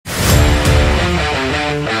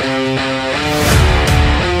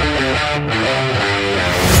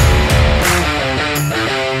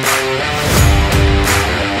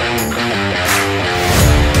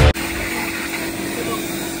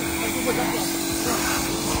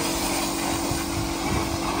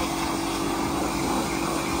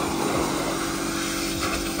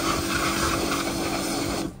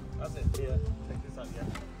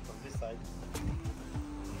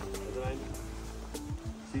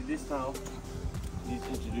See this now? He's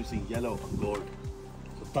introducing yellow and gold.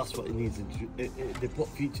 So that's what it needs. They put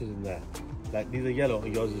features in there. Like these are yellow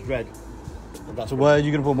and yours is red. And that's so why are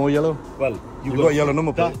you going to put more yellow? Well, you've got a yellow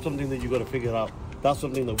number plate. That's something that you got to figure out. That's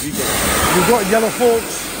something that we got. You've got yellow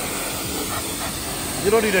forks. You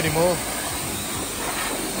don't need any more.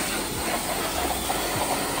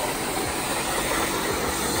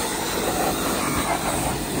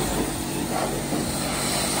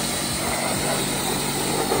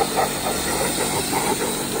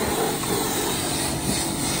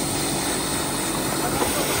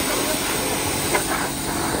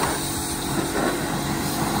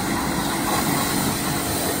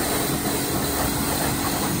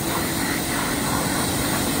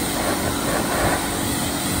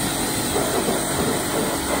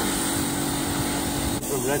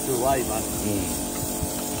 From red to white, man.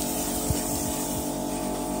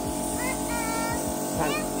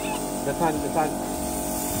 The tank.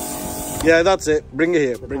 Yeah, that's it. Bring it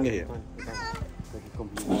here. Bring it here.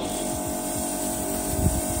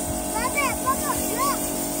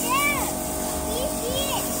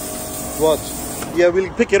 What? Yeah,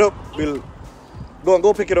 we'll pick it up. We'll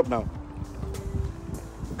go pick it up now.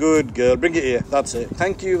 Good girl. Bring it here. That's it.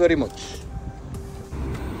 Thank you very much.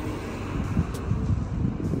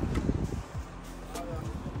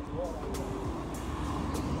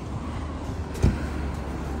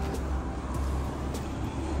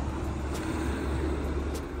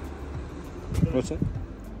 What's that?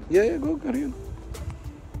 Yeah, go carry on.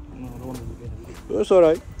 No, I don't want to get a video. It's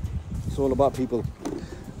alright. It's all about people.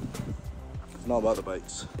 It's not about the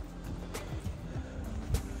bikes.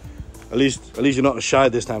 At least you're not shy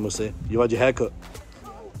this time, we'll say. You had your hair cut.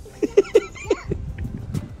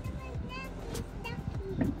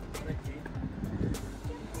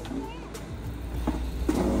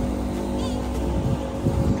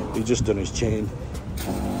 He just done his chain.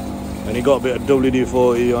 And he got a bit of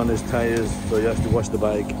WD-40 on his tyres, so he has to wash the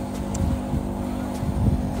bike.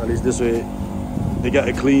 At least this way, they get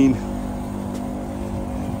it clean.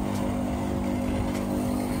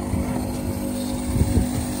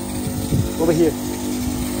 Over here.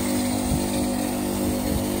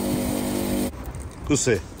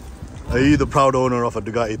 Kusse, are you the proud owner of a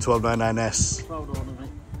Ducati 1299S? Proud owner, mate.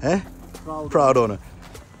 Eh? Proud owner.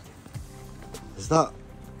 Is that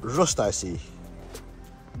rust I see?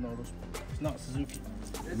 No, it's not Suzuki.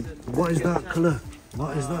 What is that colour?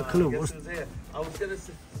 What is that colour?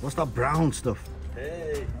 What's that brown stuff?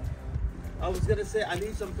 Hey, I was gonna say I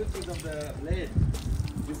need some pictures of the blade.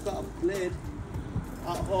 You've got a blade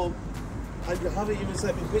at home, and you haven't even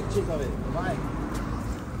sent me pictures of it. Right?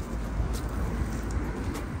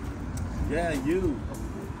 Yeah, you.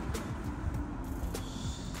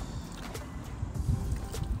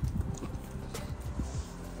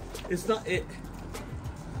 It's not it.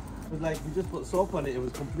 It was like you just put soap on it. It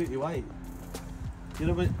was completely white. You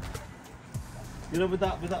know, with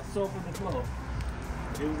that soap on the floor,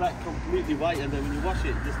 it was like completely white, and then when you wash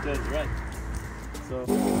it, it just turns red. So,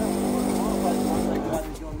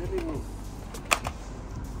 your living room.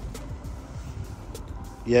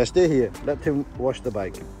 Yeah, stay here. Let him wash the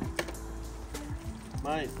bike.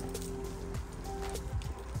 Mine.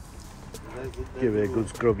 Give it a good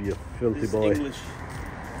scrub, you filthy This boy. English.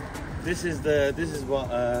 This is what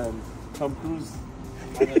Tom Cruise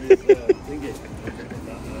had on his thingy.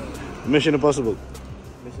 Mission Impossible.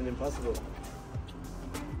 Mission Impossible.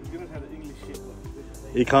 He's gonna have the English shit.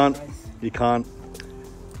 He can't. He can't.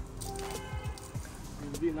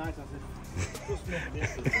 He's being nice. I said, just make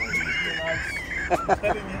this. Just be nice. I'm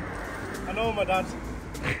telling you. I know my dad.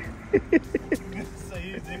 So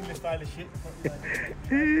he's English style of shit.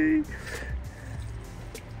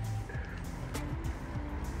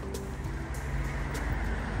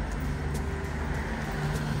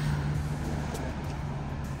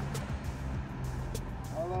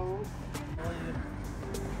 Hello. How are you?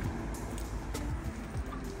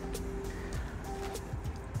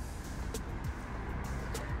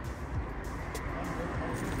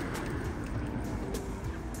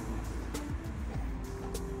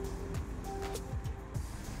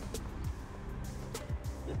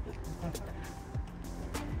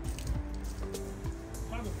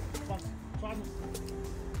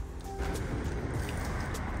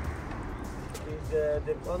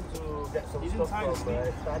 They've gone to get some stuff from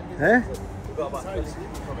Italian. Eh? We've got about 20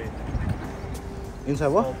 people coming. Inside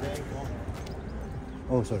what?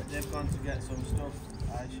 Oh, sorry. They've gone to get some stuff,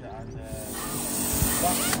 Aisha, and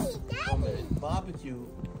barbecue.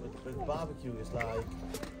 With barbecue, it's like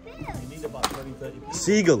you need about 20-30 people.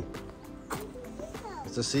 Seagull.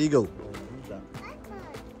 It's a seagull. Who's that?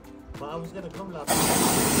 But I was gonna come last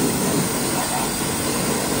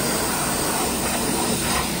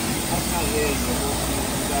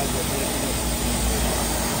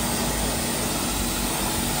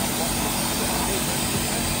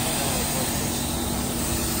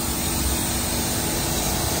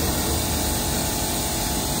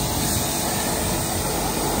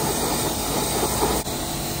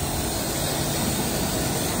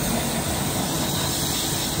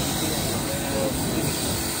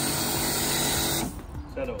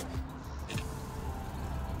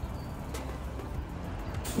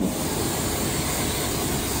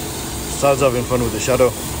Sad's having fun with the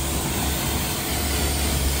shadow.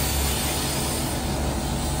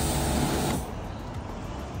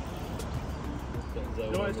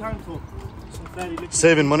 You know what it's time for? Some fairy liquid.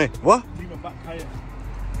 Saving money. What? Leave my back tyre.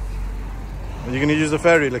 Are you going to use the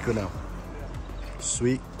fairy liquid now?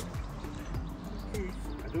 Sweet. I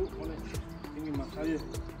don't want it thinking my tyre.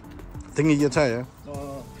 Thingy your tyre?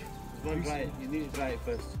 No. Go and dry it. You need to dry it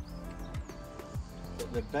first.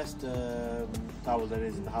 The best towel there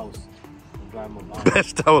is in the house. And dry them up.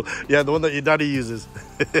 Best towel. Yeah, the one that your daddy uses.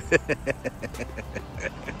 That's it.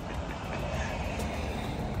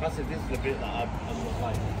 This is the bit that I'm not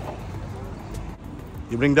like.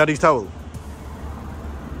 You bring daddy's towel?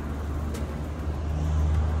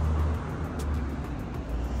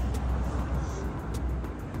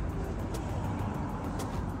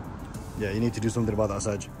 Yeah, you need to do something about that,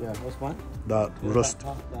 Saj. Yeah, that's fine. That rust. That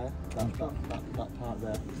part there. That part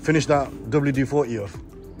there. Finish that WD-40 off.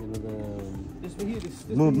 You know the. This bit here, this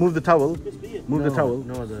Move the towel. This bit here. Move the towel.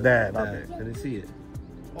 No, there. there. Can you see it?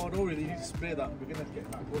 Oh, don't really need to spray that. We're going to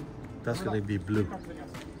get that good. That's gonna be blue.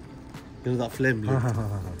 You know that flame blue?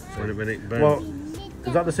 when it burns. Well,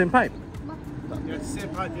 is that the same pipe? Yeah, it's the same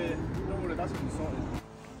pipe, yeah. Don't worry, that's going to be sorted.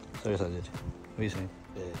 Sorry, Sajid. What are you saying?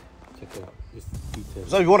 Yeah, check it out. It's detailed.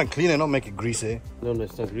 So you want to clean it, not make it greasy. No,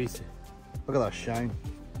 it's not greasy. Look at that shine.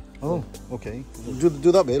 Oh, okay. Do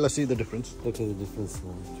that bit. Let's see the difference. Look at the difference.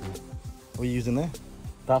 What are you using there?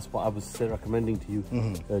 That's what I was recommending to you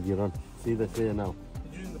earlier on. See the clear now.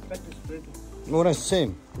 You're using the pepper spray. Oh, that's the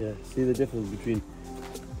same. Yeah, see the difference between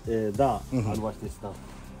that and watch this now.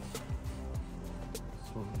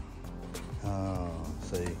 Ah,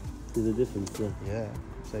 see. See the difference there? Yeah,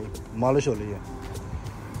 see. Malish oil, yeah.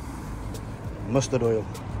 Mustard oil.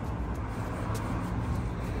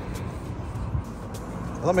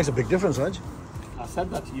 Well, that makes a big difference, Raj. I said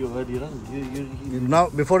that to you earlier on. Now,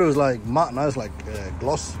 before it was like matte, now it's like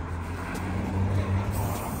gloss.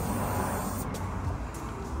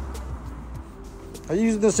 Are you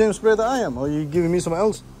using the same spray that I am, or are you giving me something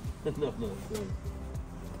else? No.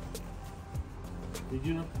 Did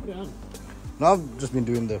you not put it on? No, I've just been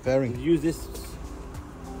doing the fairing. Did you use this?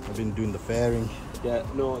 I've been doing the fairing. Yeah,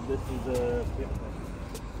 no, this is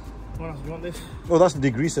What else? You want this? Oh, that's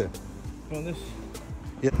the degreaser. You want this?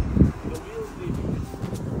 Yeah. The wheels need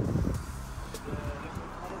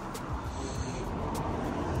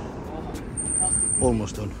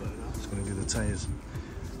Almost done. Just gonna do the tyres.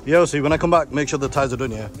 Yeah, so when I come back, make sure the tyres are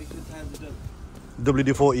done, yeah? Make sure the tires are done.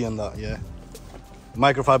 WD-40 and that, yeah.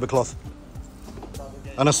 Microfiber cloth.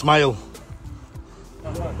 And a smile.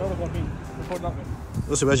 Don't go me. Report that bit.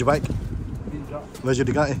 Listen, where's your bike? Being jacked. Where's your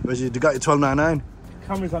Ducati? Where's your Ducati 1299?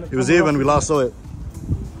 Cameras on it. It was here when we last saw it.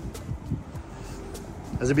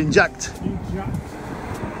 Has it been jacked? Being jacked.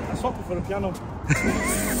 I swapped it for a piano.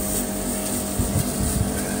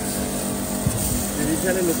 Did you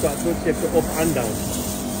tell him it's got good shape up and down?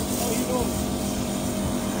 Oh, you know.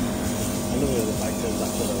 I know where the bike does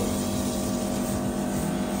that sort of.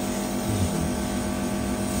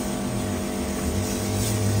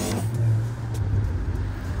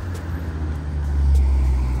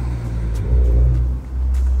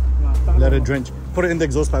 Let it drench. Put it in the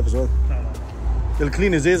exhaust pipe as well. It'll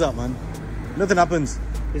clean his ears out, man. Nothing happens.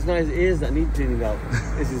 It's not his ears that need cleaning out.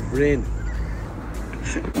 It's his brain.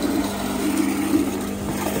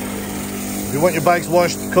 If you want your bikes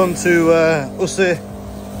washed, come to Usse.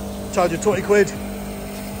 Charge you 20 quid.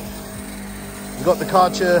 We've got the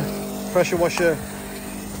Karcher pressure washer.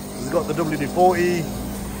 We've got the WD-40.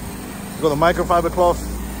 We've got the microfiber cloth.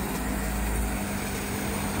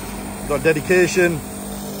 We've got dedication.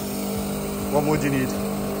 What more do you need?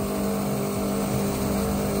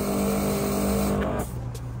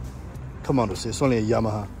 Come on, Usse, it's only a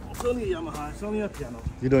Yamaha. It's only a Yamaha, it's only a piano.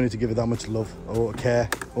 You don't need to give it that much love or care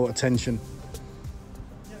or attention.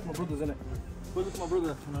 My brother's in it. But it's my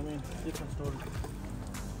brother, you know what I mean? Different story.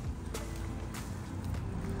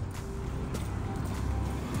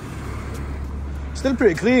 Still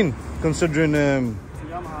pretty clean, considering... It's a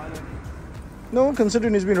Yamaha, innit? no,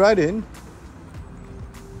 considering he's been riding.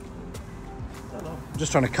 I don't know.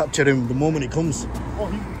 Just trying to capture him the moment he comes. Oh,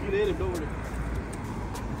 you hear him, don't worry.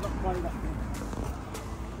 It's not quite that good.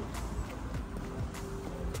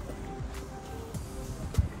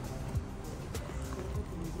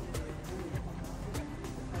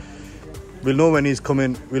 We'll know when he's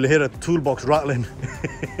coming. We'll hear a toolbox rattling.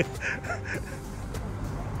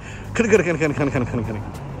 Can.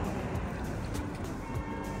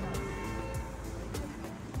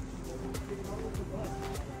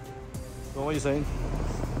 What are you saying?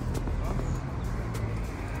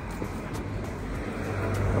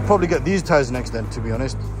 I'll probably get these tyres next then, to be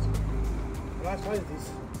honest. What size is this?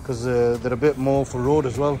 Because they're a bit more for road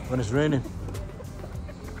as well when it's raining.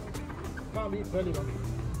 Can't beat belly one.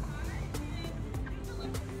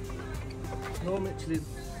 No Michelin.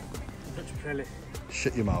 Dutch Pelly.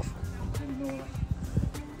 Shut your mouth. No.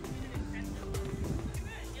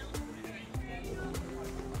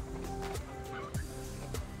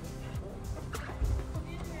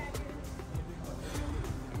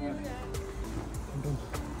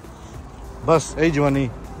 Bus, hey Giovanni.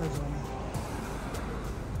 I'm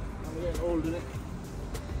getting old, innit?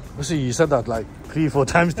 I see you said that like 3-4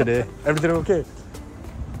 times today. Everything okay?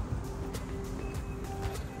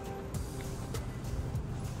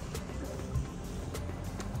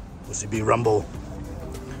 What's it be Rambo?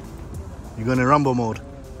 You going in Rambo mode?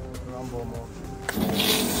 Rambo mode.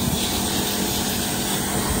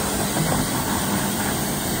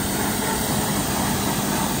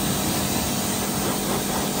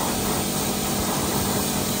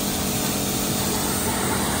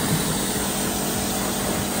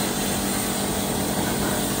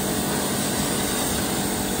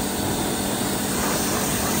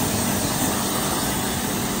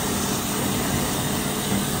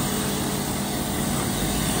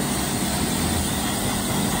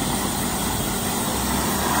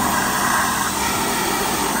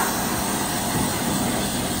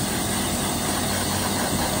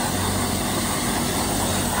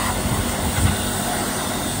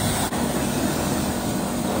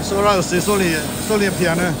 It's alright, it's only a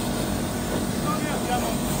piano.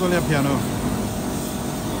 It's only a piano.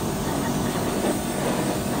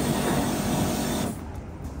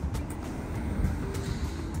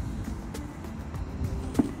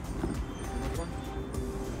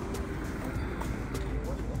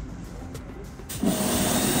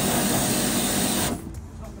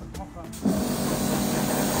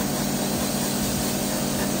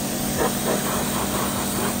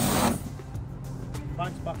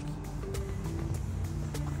 Thanks, back.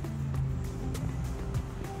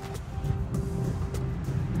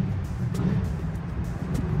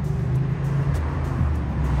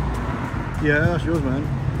 Yeah, that's yours, man.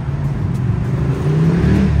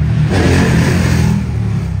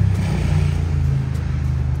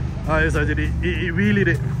 Ah, yes, I did. He wheelied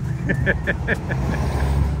it.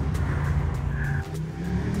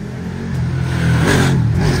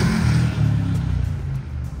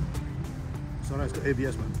 It's alright, it's got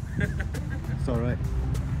ABS, man. It's alright.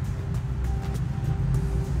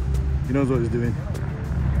 He knows what he's doing.